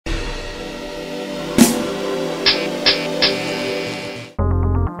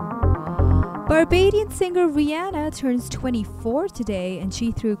Barbadian singer Rihanna turns 24 today, and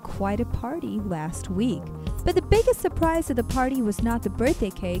she threw quite a party last week. But the biggest surprise of the party was not the birthday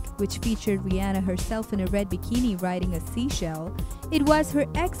cake, which featured Rihanna herself in a red bikini riding a seashell. It was her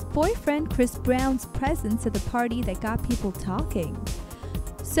ex-boyfriend Chris Brown's presence at the party that got people talking.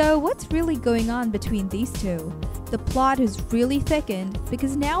 So what's really going on between these two? The plot has really thickened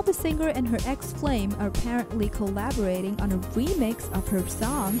because now the singer and her ex-flame are apparently collaborating on a remix of her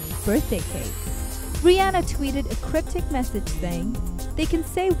song, Birthday Cake. Rihanna tweeted a cryptic message saying, "They can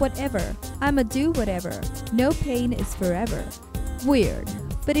say whatever, I'ma do whatever, no pain is forever." Weird,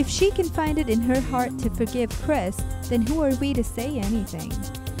 but if she can find it in her heart to forgive Chris, then who are we to say anything?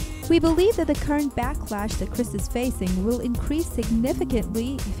 We believe that the current backlash that Chris is facing will increase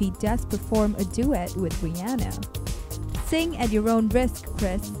significantly if he does perform a duet with Rihanna. Sing at your own risk,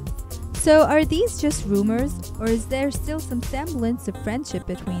 Chris. So are these just rumors, or is there still some semblance of friendship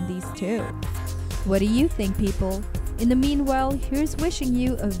between these two? What do you think, people? In the meanwhile, here's wishing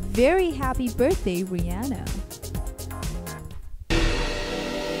you a very happy birthday, Rihanna.